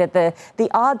 meaning that the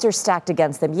odds are stacked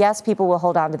against them. Yes, people will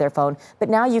hold on to their phone, but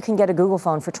now you can get a Google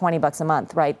phone for $20 a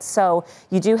month, right? So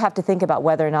you do have to think about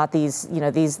whether or not these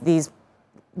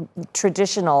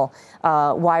traditional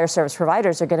wire service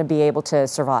providers are going to be able to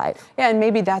survive. Yeah, and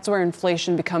maybe that's where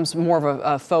inflation becomes more of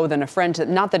a foe than a friend.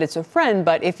 Not that it's a friend,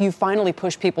 but if you finally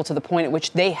push people to the point at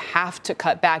which they have to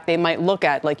cut back, they might look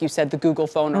at, like you said, the Google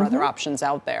phone or other options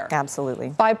out there.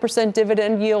 Absolutely. 5%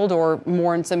 dividend yield or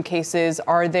more in some cases.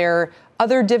 Are there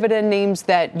other dividend names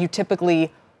that you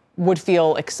typically would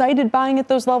feel excited buying at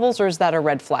those levels, or is that a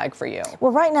red flag for you?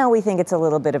 Well, right now we think it's a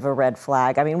little bit of a red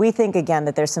flag. I mean, we think, again,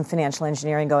 that there's some financial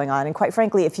engineering going on. And quite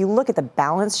frankly, if you look at the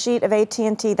balance sheet of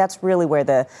AT&T, that's really where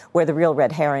the real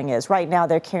red herring is. Right now,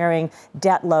 they're carrying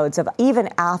debt loads of, even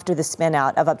after the spin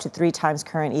out, of up to 3 times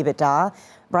current EBITDA.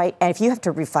 Right. And if you have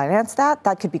to refinance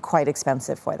that could be quite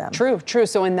expensive for them. True.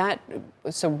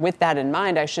 So with that in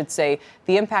mind, I should say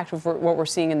the impact of what we're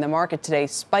seeing in the market today,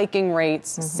 spiking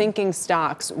rates, sinking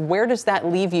stocks, where does that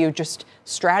leave you just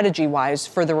strategy wise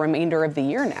for the remainder of the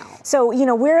year now? So,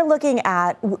 we're looking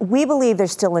at, we believe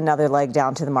there's still another leg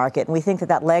down to the market. And we think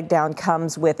that leg down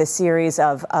comes with a series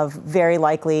of very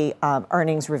likely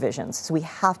earnings revisions. So we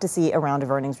have to see a round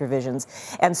of earnings revisions.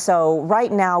 And so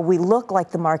right now we look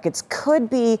like the markets could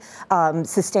be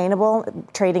sustainable,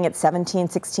 trading at 17,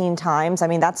 16 times. I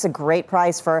mean, that's a great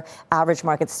price for average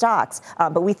market stocks.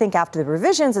 But we think after the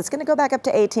revisions, it's going to go back up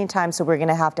to 18 times. So we're going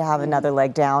to have another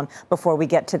leg down before we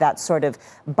get to that sort of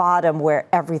bottom where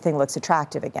everything looks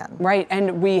attractive again. Right.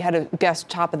 And we had a guest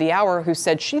top of the hour who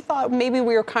said she thought maybe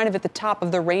we were kind of at the top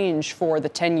of the range for the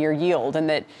 10-year yield, and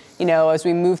that, as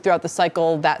we move throughout the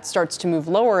cycle, that starts to move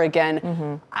lower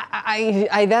again.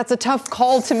 That's a tough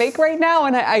call to make right now.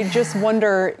 And I just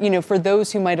wonder, for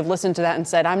those who might have listened to that and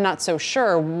said, I'm not so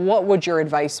sure, what would your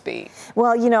advice be?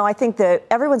 Well, I think that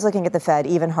everyone's looking at the Fed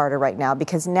even harder right now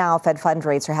because now Fed fund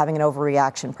rates are having an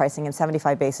overreaction, pricing in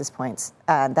 75 basis points.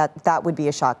 That would be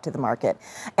a shock to the market.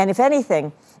 And if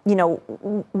anything,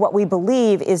 what we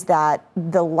believe is that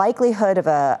the likelihood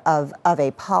of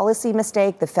a policy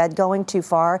mistake, the Fed going too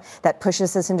far, that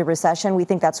pushes us into recession, we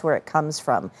think that's where it comes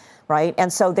from. Right.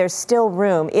 And so there's still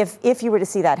room. If you were to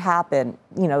see that happen,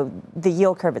 the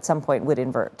yield curve at some point would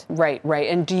invert. Right.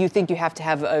 And do you think you have to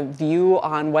have a view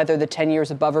on whether the 10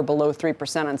 years above or below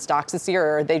 3% on stocks this year,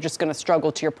 or are they just going to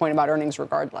struggle, to your point about earnings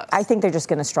regardless? I think they're just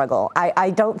going to struggle. I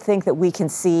don't think that we can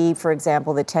see, for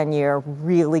example, the 10-year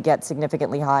really get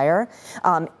significantly higher higher.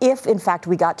 If, in fact,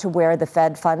 we got to where the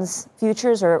Fed funds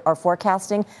futures are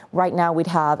forecasting, right now we'd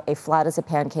have a flat as a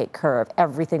pancake curve.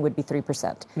 Everything would be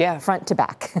 3%. Yeah. Front to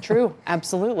back. True.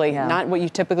 Absolutely. Yeah. Not what you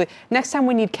typically. Next time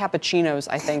we need cappuccinos,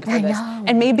 I think, for I this. know.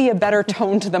 And maybe a better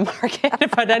tone to the market.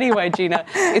 But anyway, Gina,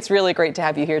 it's really great to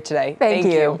have you here today. Thank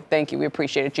you. Thank you. We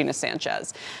appreciate it. Gina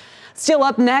Sanchez. Still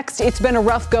up next, it's been a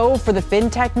rough go for the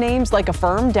fintech names like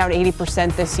Affirm, down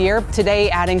 80% this year. Today,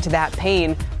 adding to that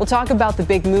pain, we'll talk about the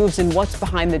big moves and what's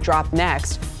behind the drop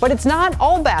next. But it's not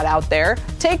all bad out there.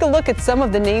 Take a look at some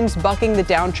of the names bucking the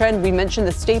downtrend. We mentioned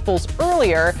the staples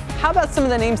earlier. How about some of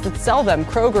the names that sell them?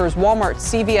 Kroger's, Walmart,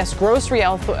 CVS, grocery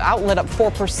outlet up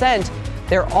 4%.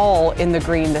 They're all in the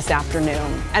green this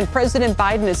afternoon. And President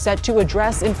Biden is set to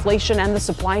address inflation and the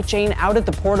supply chain out at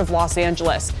the Port of Los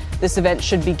Angeles. This event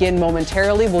should begin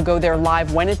momentarily. We'll go there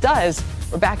live when it does.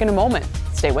 We're back in a moment.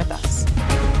 Stay with us.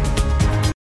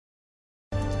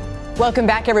 Welcome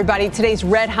back, everybody. Today's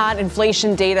red-hot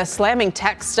inflation data slamming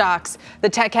tech stocks. The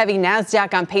tech-heavy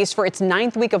Nasdaq on pace for its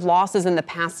 9th week of losses in the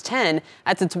past 10.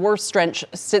 That's its worst stretch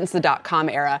since the dot-com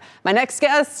era. My next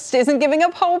guest isn't giving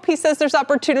up hope. He says there's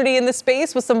opportunity in the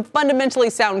space with some fundamentally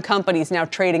sound companies now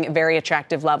trading at very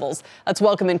attractive levels. Let's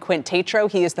welcome in Quint Tatro.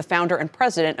 He is the founder and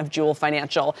president of Jewel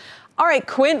Financial. All right,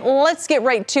 Quint, let's get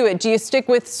right to it. Do you stick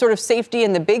with sort of safety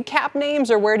in the big cap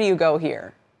names, or where do you go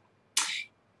here?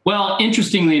 Well,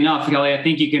 interestingly enough, Kelly, I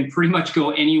think you can pretty much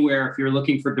go anywhere if you're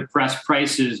looking for depressed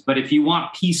prices. But if you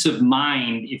want peace of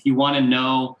mind, if you want to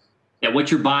know that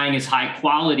what you're buying is high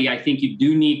quality, I think you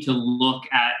do need to look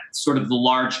at sort of the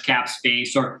large cap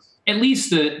space, or at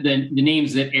least the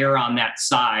names that err on that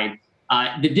side.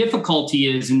 The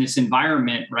difficulty is in this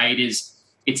environment, right, is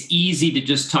it's easy to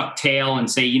just tuck tail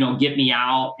and say, get me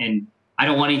out and I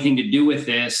don't want anything to do with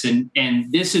this.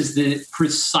 And this is the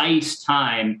precise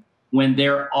time when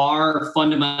there are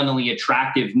fundamentally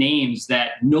attractive names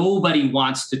that nobody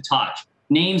wants to touch,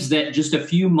 names that just a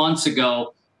few months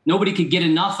ago, nobody could get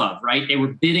enough of, right? They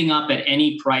were bidding up at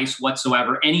any price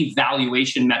whatsoever, any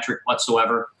valuation metric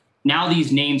whatsoever. Now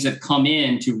these names have come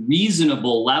in to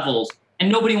reasonable levels and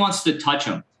nobody wants to touch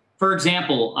them. For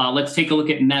example, let's take a look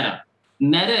at Meta.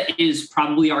 Meta is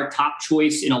probably our top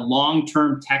choice in a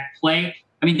long-term tech play.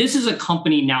 I mean, this is a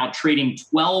company now trading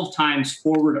 12 times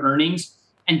forward earnings.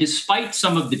 And despite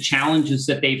some of the challenges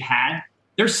that they've had,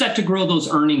 they're set to grow those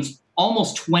earnings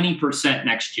almost 20%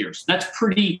 next year. So that's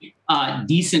pretty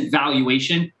decent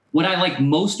valuation. What I like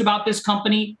most about this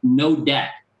company, no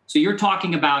debt. So you're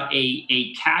talking about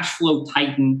a cash flow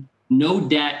titan, no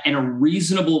debt, and a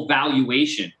reasonable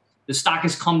valuation. The stock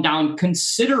has come down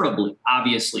considerably,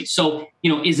 obviously. So,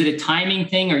 is it a timing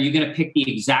thing? Are you going to pick the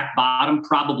exact bottom?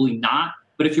 Probably not.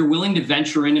 But if you're willing to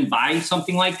venture in and buy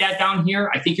something like that down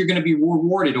here, I think you're going to be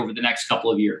rewarded over the next couple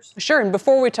of years. Sure. And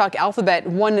before we talk Alphabet,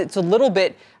 one that's a little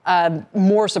bit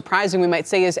more surprising, we might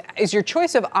say, is your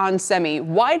choice of onsemi.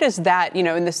 Why does that,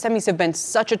 and the semis have been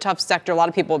such a tough sector. A lot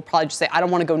of people would probably just say, I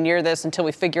don't want to go near this until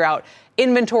we figure out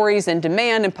inventories and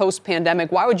demand and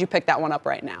post-pandemic. Why would you pick that one up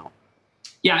right now?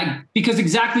 Yeah, because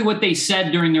exactly what they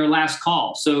said during their last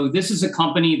call. So this is a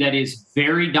company that is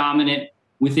very dominant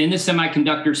within the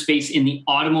semiconductor space in the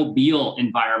automobile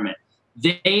environment.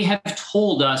 They have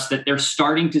told us that they're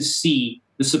starting to see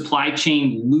the supply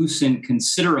chain loosen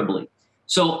considerably.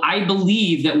 So I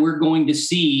believe that we're going to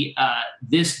see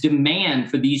this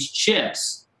demand for these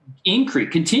chips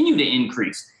continue to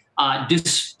increase.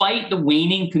 Despite the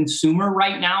waning consumer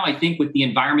right now, I think with the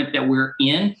environment that we're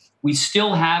in, we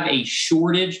still have a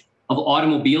shortage of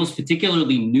automobiles,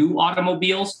 particularly new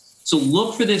automobiles. So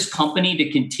look for this company to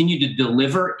continue to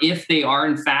deliver if they are,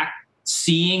 in fact,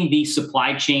 seeing the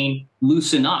supply chain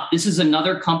loosen up. This is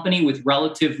another company with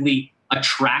relatively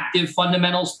attractive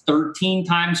fundamentals, 13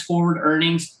 times forward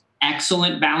earnings,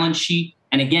 excellent balance sheet,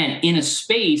 and again, in a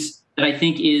space that I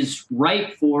think is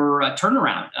ripe for a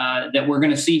turnaround that we're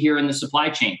going to see here in the supply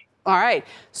chain. All right.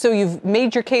 So you've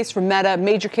made your case for Meta,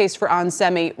 made your case for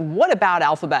onsemi. What about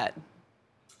Alphabet?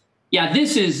 Yeah,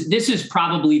 this is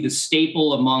probably the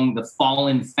staple among the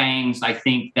fallen fangs, I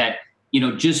think, that,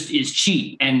 just is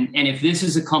cheap. And if this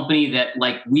is a company that,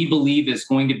 like, we believe is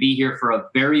going to be here for a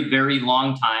very, very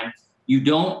long time, you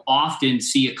don't often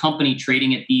see a company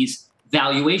trading at these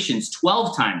valuations,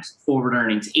 12 times forward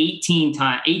earnings,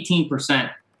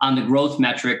 18% on the growth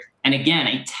metric. And again,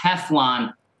 a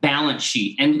Teflon balance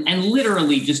sheet and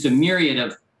literally just a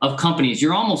myriad of companies.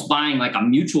 You're almost buying like a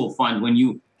mutual fund when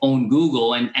you own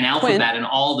Google and Alphabet and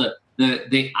all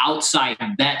the outside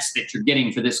bets that you're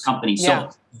getting for this company. Yeah.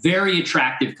 So very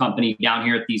attractive company down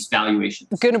here at these valuations.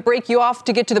 Going to break you off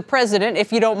to get to the president,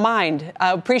 if you don't mind.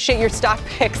 Appreciate your stock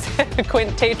picks.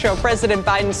 Quint Tatro, President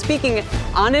Biden speaking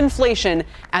on inflation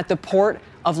at the Port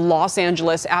of Los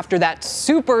Angeles after that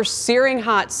super searing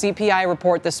hot CPI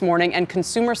report this morning and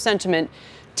consumer sentiment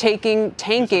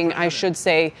tanking, I should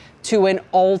say, to an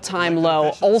all-time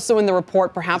low. Also in the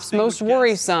report, perhaps most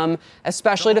worrisome,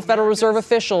 especially to Federal Reserve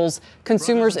officials,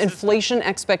 consumers' inflation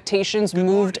expectations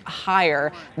moved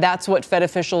higher. That's what Fed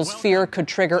officials fear could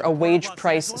trigger a wage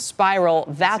price spiral.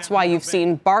 That's why you've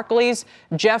seen Barclays,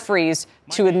 Jefferies,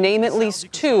 to name at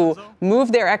least two,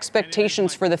 move their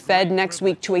expectations for the Fed next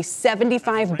week to a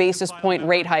 75 basis point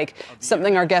rate hike,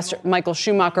 something our guest Michael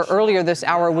Schumacher earlier this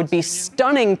hour would be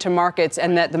stunning to markets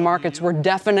and that the markets were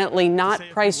definitely not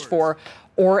priced for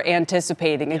or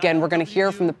anticipating. Again, we're going to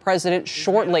hear from the president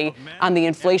shortly on the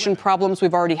inflation problems.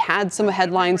 We've already had some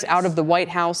headlines out of the White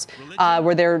House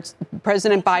where there's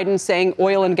President Biden saying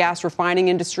oil and gas refining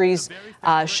industries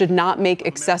should not make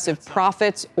excessive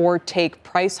profits or take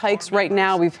price hikes right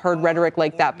now. We've heard rhetoric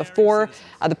like that before.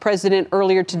 The president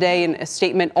earlier today in a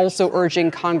statement also urging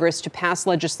Congress to pass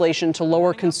legislation to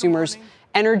lower consumers'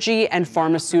 energy and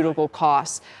pharmaceutical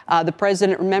costs. The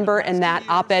president, remember, in that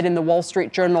op-ed in the Wall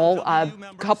Street Journal a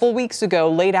couple weeks ago,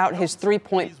 laid out his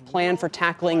three-point plan for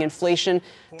tackling inflation.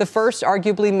 The first,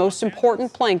 arguably most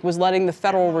important plank, was letting the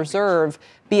Federal Reserve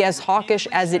be as hawkish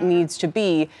as it needs to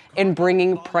be in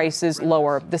bringing prices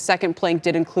lower. The second plank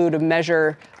did include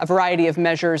a variety of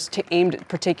measures aimed at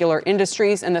particular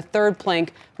industries. And the third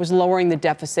plank was lowering the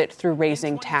deficit through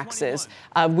raising taxes.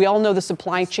 We all know the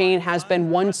supply chain has been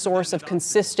one source of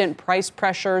consistent price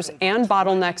pressures and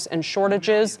bottlenecks and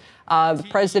shortages. The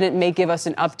president may give us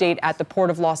an update at the Port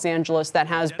of Los Angeles that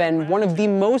has been one of the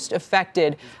most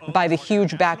affected by the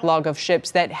huge backlog of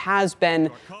ships that has been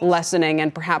lessening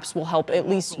and perhaps will help at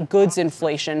least goods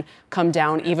inflation come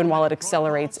down even while it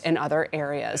accelerates in other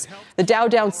areas. The Dow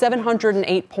down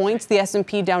 708 points, the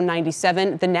S&P down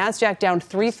 97, the Nasdaq down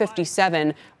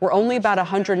 357. We're only about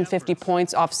 150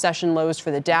 points off session lows for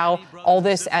the Dow. All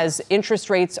this as interest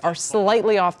rates are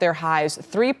slightly off their highs,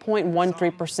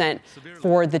 3.13%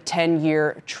 for the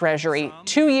 10-year Treasury.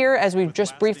 2-year, as we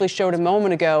just briefly showed a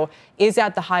moment ago, is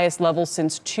at the highest level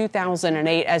since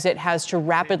 2008 as it has to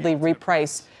rapidly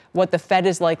reprice what the Fed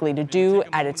is likely to do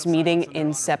at its meeting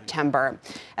in September.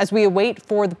 As we await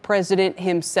for the president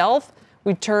himself,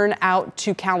 we turn out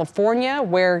to California,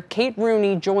 where Kate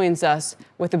Rooney joins us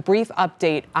with a brief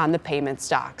update on the payment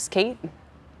stocks. Kate?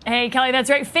 Hey, Kelly, that's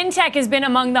right. FinTech has been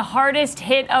among the hardest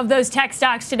hit of those tech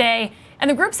stocks today, and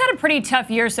the group's had a pretty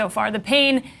tough year so far. The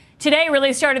pain today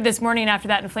really started this morning after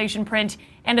that inflation print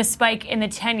and a spike in the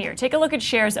 10-year. Take a look at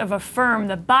shares of Affirm,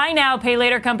 the buy now, pay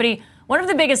later company, one of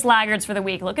the biggest laggards for the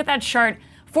week. Look at that chart.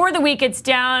 For the week, it's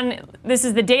down. This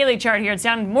is the daily chart here. It's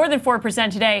down more than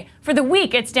 4% today. For the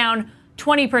week, it's down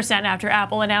 20% after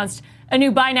Apple announced a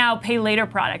new buy now, pay later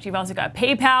product. You've also got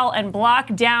PayPal and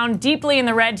Block down deeply in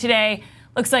the red today.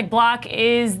 Looks like Block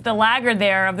is the laggard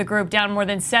there of the group, down more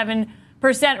than 7%.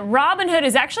 Robinhood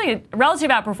is actually a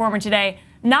relative outperformer today.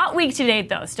 Not week to date,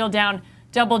 though. Still down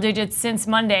double digits since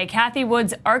Monday. Cathie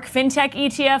Wood's ARK FinTech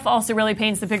ETF also really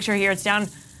paints the picture here. It's down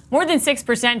more than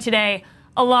 6% today,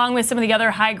 along with some of the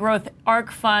other high-growth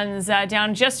ARK funds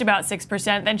down just about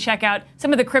 6%. Then check out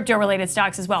some of the crypto-related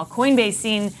stocks as well. Coinbase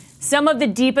seeing some of the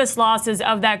deepest losses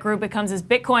of that group. It comes as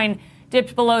Bitcoin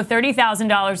dipped below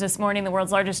 $30,000 this morning. The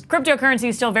world's largest cryptocurrency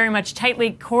is still very much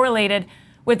tightly correlated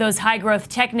with those high-growth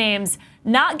tech names,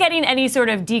 not getting any sort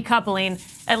of decoupling,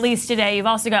 at least today. You've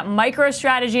also got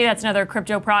MicroStrategy. That's another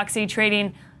crypto proxy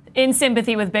trading in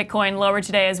sympathy with Bitcoin, lower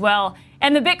today as well.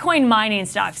 And the Bitcoin mining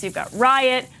stocks, you've got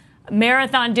Riot,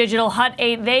 Marathon Digital, Hut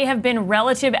 8. They have been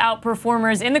relative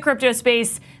outperformers in the crypto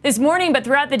space this morning, but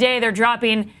throughout the day, they're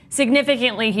dropping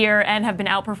significantly here and have been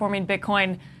outperforming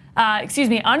Bitcoin,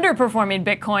 underperforming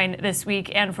Bitcoin this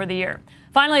week and for the year.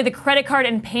 Finally, the credit card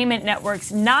and payment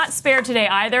networks not spared today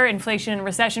either. Inflation and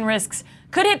recession risks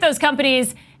could hit those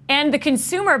companies and the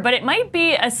consumer, but it might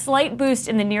be a slight boost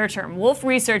in the near term. Wolf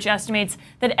Research estimates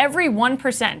that every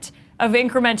 1% of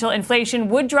incremental inflation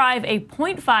would drive a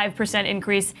 0.5%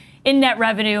 increase in net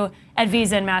revenue at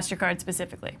Visa and MasterCard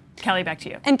specifically. Kelly, back to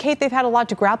you. And Kate, they've had a lot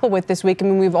to grapple with this week. I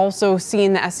mean, we've also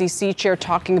seen the SEC chair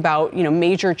talking about,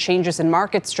 major changes in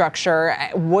market structure.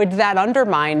 Would that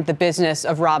undermine the business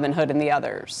of Robinhood and the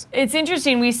others? It's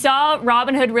interesting. We saw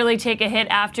Robinhood really take a hit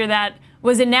after that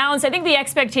was announced. I think the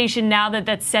expectation now that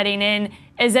that's setting in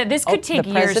is that this could take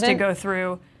years to go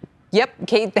through. Yep,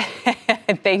 Kate,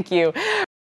 thank you.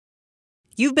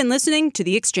 You've been listening to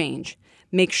The Exchange.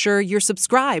 Make sure you're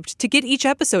subscribed to get each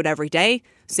episode every day,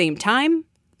 same time,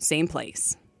 same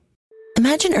place.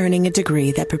 Imagine earning a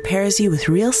degree that prepares you with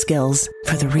real skills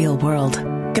for the real world.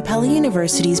 Capella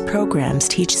University's programs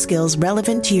teach skills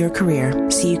relevant to your career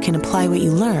so you can apply what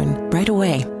you learn right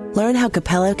away. Learn how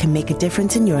Capella can make a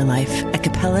difference in your life at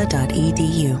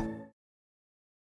capella.edu.